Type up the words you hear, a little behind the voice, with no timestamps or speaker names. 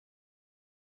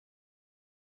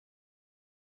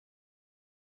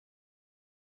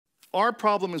Our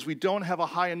problem is we don't have a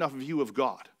high enough view of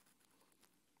God.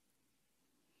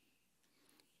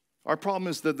 Our problem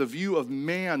is that the view of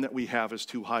man that we have is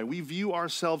too high. We view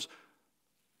ourselves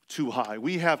too high.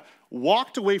 We have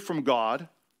walked away from God.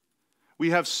 We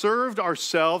have served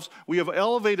ourselves. We have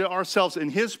elevated ourselves in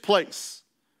His place,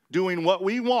 doing what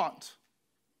we want.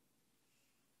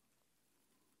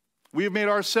 We have made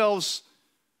ourselves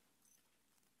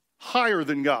higher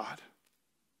than God.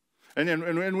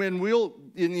 And when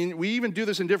we even do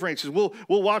this in different cases. We'll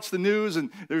watch the news and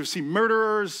there's see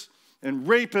murderers and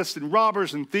rapists and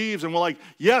robbers and thieves, and we're like,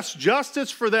 yes, justice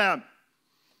for them.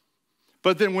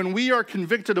 But then when we are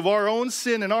convicted of our own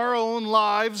sin in our own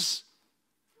lives,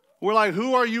 we're like,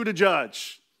 who are you to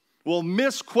judge? We'll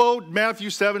misquote Matthew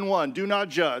 7:1, do not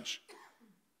judge.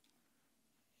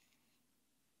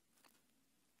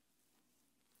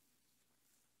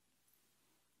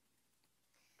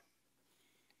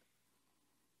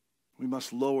 We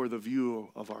must lower the view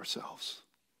of ourselves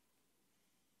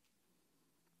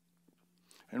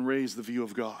and raise the view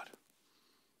of God.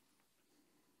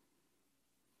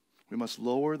 We must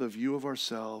lower the view of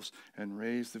ourselves and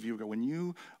raise the view of God. When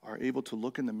you are able to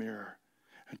look in the mirror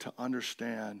and to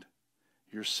understand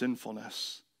your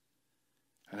sinfulness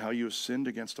and how you have sinned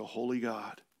against a holy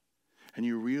God, and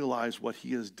you realize what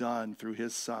He has done through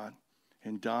His Son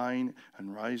in dying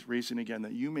and raising again,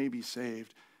 that you may be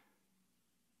saved,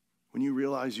 when you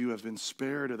realize you have been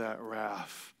spared of that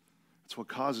wrath, it's what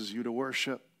causes you to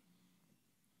worship.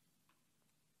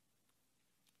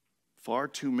 Far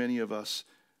too many of us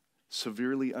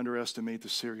severely underestimate the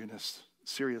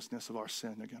seriousness of our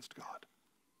sin against God.